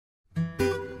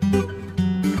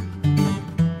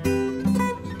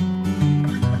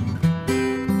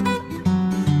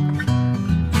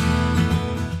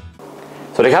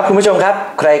สวัสดีครับคุณผู้ชมครับ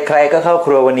ใครๆก็เข้าค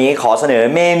รัววันนี้ขอเสนอ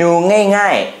เมนูง่า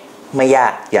ยๆไม่ยา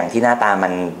กอย่างที่หน้าตามั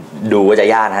นดูว่าจะ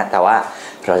ยากนะแต่ว่า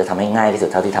เราจะทำให้ง่ายที่สุด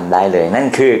เท่าที่ทำได้เลยนั่น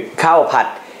คือข้าวผัด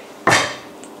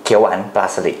เขียวหวานปลา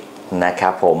สลิดนะครั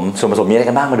บผมส่วนผสมมีอะไร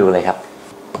กันบ้างมาดูเลยครับ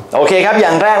โอเคครับอย่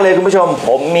างแรกเลยคุณผู้ชมผ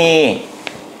มมี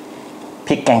พ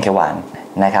ริกแกงเขียวหวาน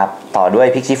นะครับต่อด้วย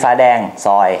พริกชี้ฟ้าแดงซ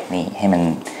อยนี่ให้มัน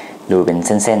ดูเป็น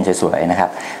เส้นๆสวยๆนะครับ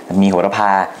มีโหระพา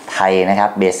ไทยนะครับ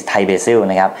ไทยเบซิล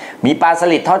นะครับมีปลาส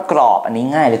ลิดทอดกรอบอันนี้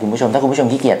ง่ายเลยคุณผู้ชมถ้าคุณผู้ชม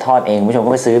ขี้เกียจทอดเองคุณผู้ชม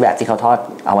ก็ไปซื้อแบบที่เขาทอด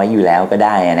เอาไว้อยู่แล้วก็ไ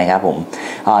ด้นะครับผม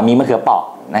มีมะเขือเปราะ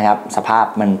นะครับสภาพ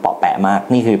มันเปราะแปะมาก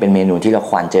นี่คือเป็นเมนูที่เรา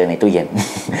ควรเจอในตู้เย็น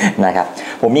นะครับ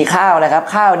ผมมีข้าวนะครับ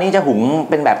ข้าวนี้จะหุง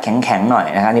เป็นแบบแข็งๆหน่อย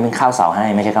นะครับนี่เป็นข้าวเสาให้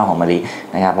ไม่ใช่ข้าวหอมมะลิ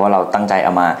นะครับเพราะว่าเราตั้งใจเอ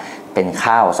ามาเป็น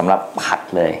ข้าวสำหรับผัด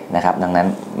เลยนะครับดังนั้น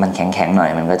มันแข็งๆหน่อย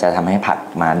มันก็จะทำให้ผัด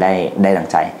มาได้ดัง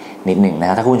ใจนิดหนึ่งนะค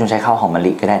รับถ้าคุณผู้ชมใช้ข้าวหอมมะ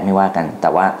ลิก็ได้ไม่ว่ากันแต่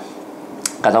ว่า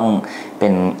ก็ต้องเป็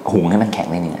นหุงให้มันแข็ง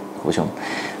นิดนึงคุณผู้ชม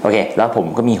โอเคแล้วผม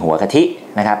ก็มีหัวกะทิ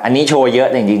นะครับอันนี้โชว์เยอะ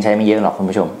แต่จริงๆใช้ไม่เยอะหรอกคุณ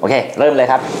ผู้ชมโอเคเริ่มเลย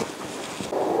ครับ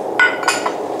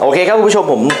โอเคครับคุณผู้ชม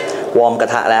ผมวอร์มกระ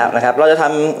ทะแล้วนะครับเราจะท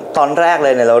ำตอนแรกเล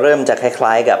ยเนี่ยเราเริ่มจะค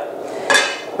ล้ายๆกับ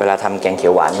เวลาทำแกงเขี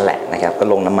ยวหวานนั่นแหละนะครับก็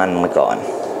ลงน้ำมันมาก่อน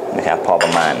นะครับพอปร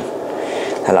ะมาณ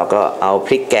แล้วเราก็เอาพ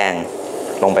ริกแกง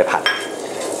ลงไปผัด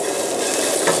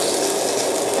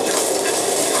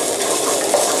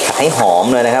ให้หอม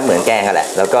เลยนะครับเหมือนแกงกันแหละ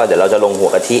แล้วก็เดี๋ยวเราจะลงหัว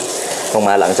กะทิลงม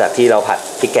าหลังจากที่เราผัด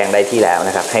พริกแกงได้ที่แล้ว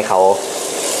นะครับให้เขา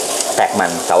แตกมัน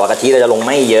แต่ว่ากะทิเราจะลงไ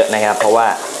ม่เยอะนะครับเพราะว่า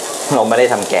เราไม่ได้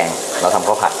ทำแกงเราทำ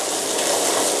ข้าวผัด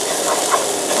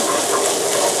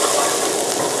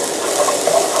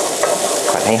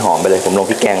ผัดให้หอมไปเลยผมลง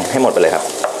พริกแกงให้หมดไปเลยครับ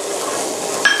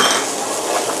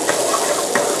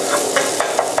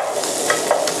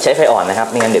ใช้ไฟอ่อนนะครับ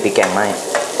ไม่งั้นเดี๋ยวพริกแกงไหม้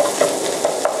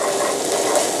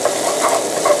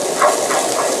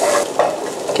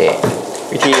โอเค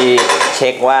วิธีเช็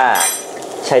คว่า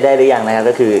ใช้ได้หรือยังนะครับ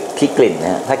ก็คือที่กลิ่นน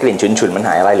ะถ้ากลิ่นฉุนๆมันห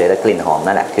ายไปเลยแต่กลิ่นหอม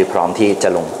นั่นแหละคือพร้อมที่จะ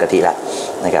ลงกะทิแล้ว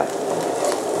นะครับ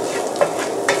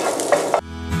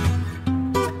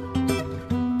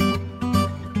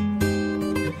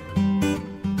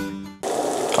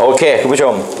โอเคคุณผู้ช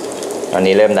มตอน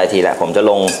นี้เริ่มได้ทีแล้วผมจะ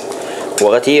ลงหัว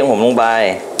กะทิของผมลงไป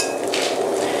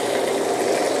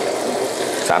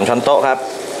3 ช้อนโต๊ะครับ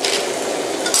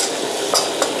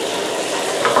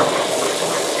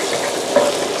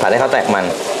ผัดให้เขาแตกมัน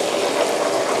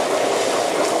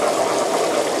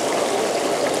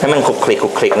ให้มันคลุกค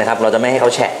ลิกนะครับเราจะไม่ให้เขา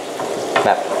แฉะแบ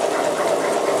บ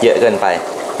เยอะเกินไป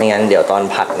ไม่งั้นเดี๋ยวตอน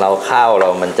ผัดเราข้าวเรา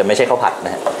มันจะไม่ใช่ข้าวผัดน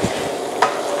ะฮะ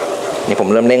นี่ผม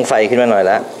เริ่มเร่งไฟขึ้นมาหน่อย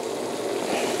แล้ว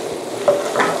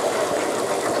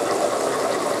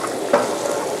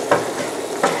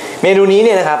เมนูนี้เ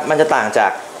นี่ยนะครับมันจะต่างจา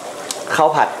กข้าว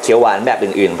ผัดเขียวหวานแบบ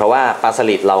อื่นๆเพราะว่าปลาส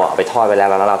ลิดเราเอาไปทอดไว้แล้ว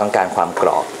เราต้องการความกร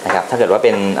อบนะครับถ้าเกิดว่าเ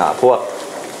ป็นพวก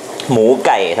หมูไ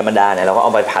ก่ธรรมดาเนี่ยเราก็เอ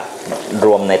าไปผัดร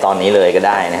วมในตอนนี้เลยก็ไ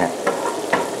ด้นะฮะ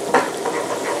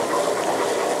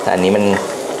แต่อันนี้มัน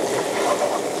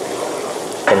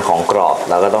เป็นของกรอบ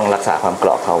เราก็ต้องรักษาความกร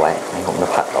อบเข้าไว้ให้ผมจะ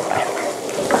ผัดต่อไป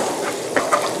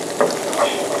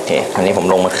โอเคอันนี้ผม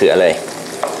ลงมะเขือเลย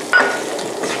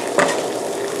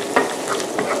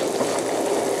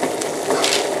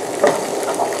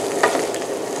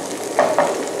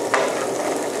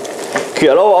เขื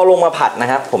อเราเอาลงมาผัดนะ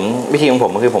ครับวิธีของผ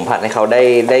มก็คือผมผัดให้เขา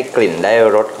ได้กลิ่นได้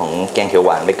รสของแกงเขียวห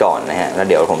วานไปก่อนนะฮะแล้ว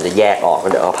เดี๋ยวผมจะแยกออกแล้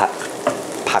วเดี๋ยวเอา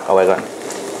ผักเอาไว้ก่อน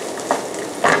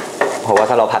เพราะว่า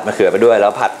ถ้าเราผัดมะเขือไปด้วยแล้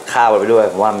วผัดข้าวไปด้วย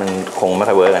ผมว่ามันคงไม่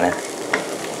ค่อยเวิร์กนะ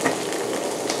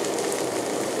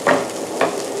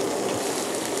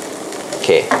โอเค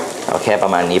เอาแค่ปร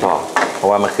ะมาณนี้พอเพราะ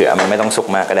ว่ามะเขือมันไม่ต้องสุก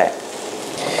มากก็ได้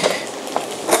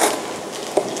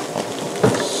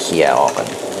เขี่ยออกก่อน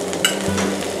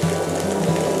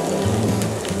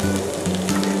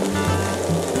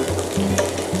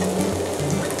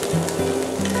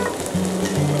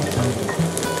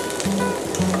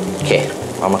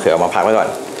เอามะเขือมาพักไว้ก่อน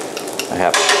นะค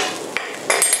รับ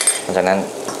หลังจากนั้น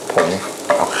ผม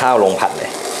เอาข้าวลงผัดเลย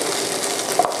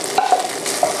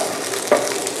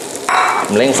ผ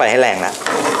มเร่งไฟให้แรงนะ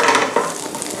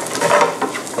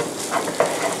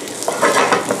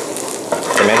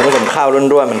เห็นไหมคุณผู้ชมข้าว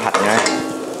ร่วนๆมันผัดง่าย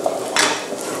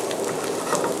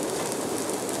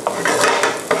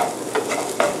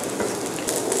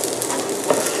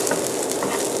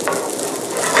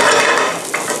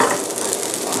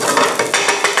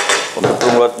ป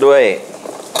รุงรสด้วย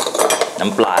น้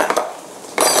ำปลา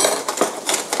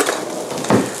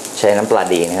ใช้น้ำปลา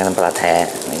ดีนะครับน้ำปลาแท้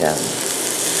นะครับ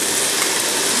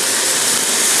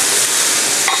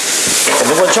ผมเ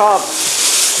ป็นคนชอบ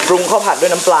ปรุงข้าวผัดด้ว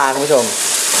ยน้ำปลาคุณผู้ชม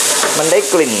มันได้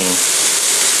กลิ่น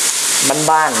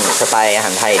บ้านๆสไตล์อาห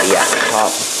ารไทยดีอ่ะชอ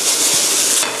บ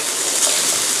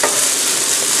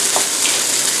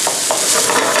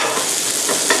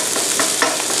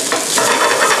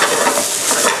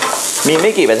มีไ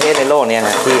ม่กี่ประเทศในโลกนี้น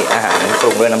ะที่อาหารปรุ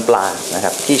งด้วยน้ำปลานะค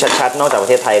รับที่ชัดๆนอกจากประ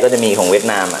เทศไทยก็จะมีของเวียด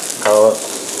นามอ่ะเ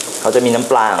ขาจะมีน้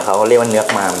ำปลาของเขาเรียกว่าเนื้อ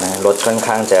มามนะรสค่อน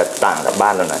ข้างจะต่างจากบ้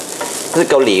านเราหน่อยคือ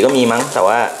เกาหลีก็มีมั้งแต่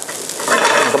ว่า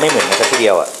มันก็ไม่เหมือนกันสักทีเดี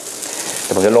ยวอ่ะแ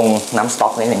ต่ผมจะลงน้ำสต๊อ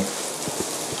กนิดนึง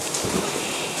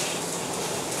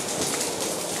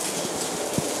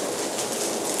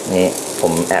นี่ผ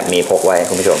มแอบมีพกไว้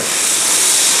คุณผู้ชม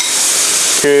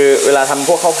คือเวลาทำพ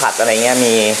วกข้าวผัดอะไรเงี้ย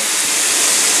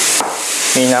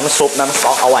มีน้ำซุปน้ำสต๊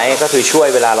อกเอาไว้ก็คือช่วย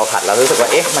เวลาเราผัดเรารู้สึกว่า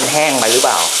เอ๊ะมันแห้งไปหรือเป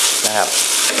ล่านะครับ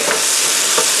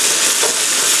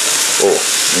โอ้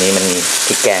นี่มันพ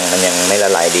ริกแกงมันยังไม่ละ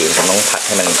ลายดีผมต้องผัดใ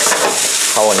ห้มัน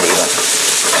เข้ากันดีก่อน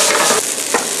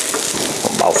ผ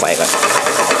มเบาไฟก่อน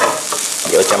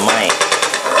เดี๋ยวจะไหม้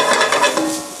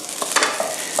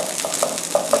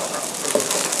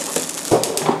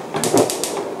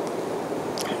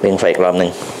เร่งไฟอีกรอบหนึ่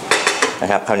งนะ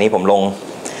ครับคราวนี้ผมลง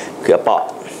เกลือเปาะ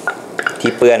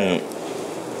ที่เปื้อน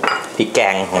พริกแก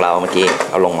งของเราเมื่อกี้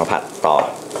เอาลงมาผัดต่อ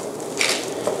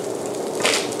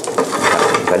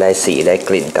ก็ได้สีได้ก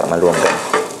ลิ่นกลับมารวมกัน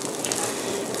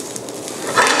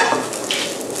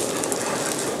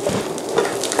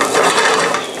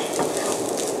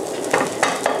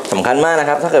สำคัญมากนะ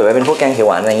ครับถ้าเกิดว่าเป็นพวกแกงเขียวห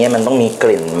วานอะไรเงี้ยมันต้องมีก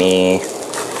ลิ่นมี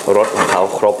รสของเขา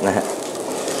ครบนะฮะ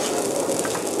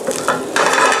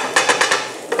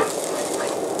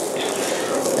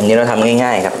อันนี้เราทำง่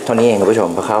ายๆครับเท่านี้เองคุณผู้ชม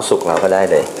พอข้าวสุกเราก็ได้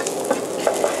เลย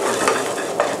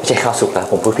ไม่ใช่ข้าวสุกแล้ว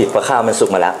ผมพูดผิดเพราะข้าวมันสุก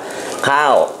มาแล้วข้า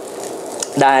ว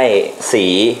ได้สี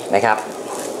นะครับ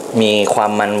มีควา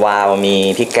มมันวาวมี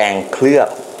พริกแกงเคลือบ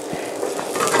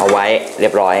เอาไว้เรี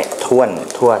ยบร้อยทั่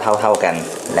วเท่ากัน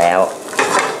แล้ว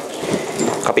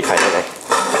ก็ปิดไฟได้เลย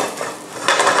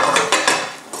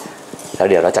แล้ว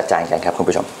เดี๋ยวเราจัดจานกันครับคุณ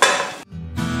ผู้ชม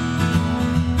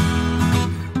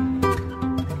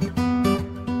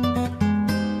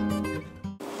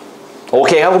โอเ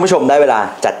คครับคุณผู้ชมได้เวลา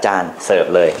จัดจานเสิร์ฟ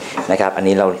เลยนะครับอัน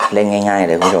นี้เราเล่นง่ายๆ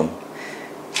เลยคุณผู้ชม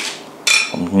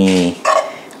ผมมี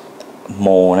โม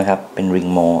นะครับเป็นริง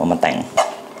โมเอามาแต่ง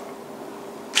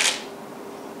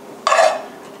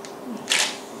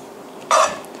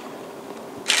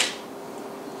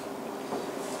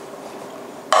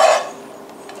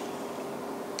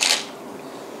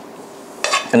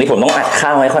อันนี้ผมต้องอัดข้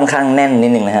าวไว้ค่อนข้างแน่นนิ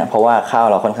ดนึงนะฮะเพราะว่าข้าว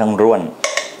เราค่อนข้างร่วน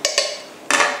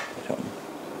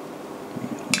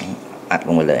อัดล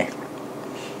งไปเลย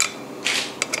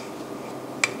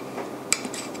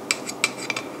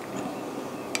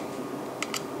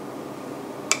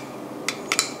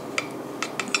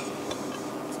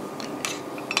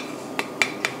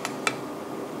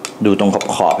ดูตรง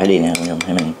ขอบให้ดีนะครับคุณผู้ชมใ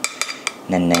ห้มัน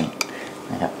แน่น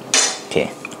ๆนะครับโอเค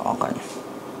ออกก่อน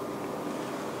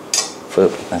ฟึ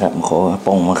บนะครับโขป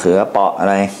งมะเขือเปาะอะ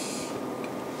ไร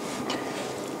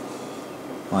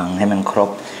วางให้มันครบ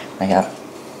นะครับ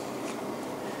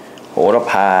โหระ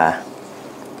พา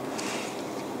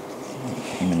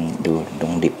ให้มันดูด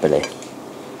งดิบไปเลย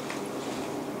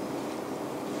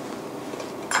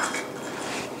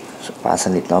ปลาส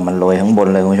ลิดเรามันโรยข้างบน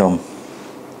เลยคุณผู้ชม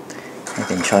ให้เ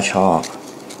ป็นช่อ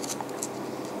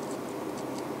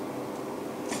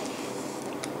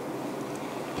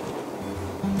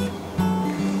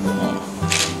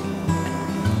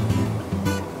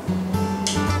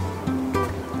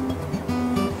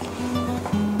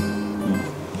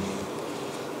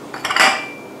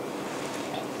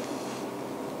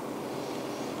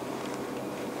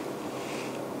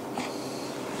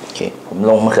ผม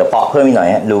ลงมะเขือเปาะเพิ่มอีกหน่อย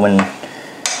ฮะดูมัน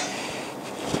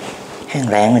แห้ง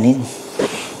แล้งมานิด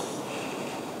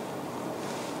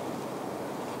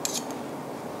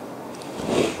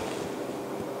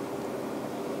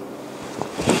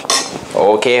โอ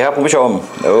เคครับคุณผู้ชม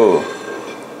ดู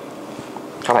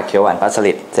ข้าวผัดเขียวหวานปลาส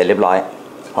ลิดเสร็จเรียบร้อย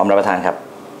พร้อมรับประทานครับ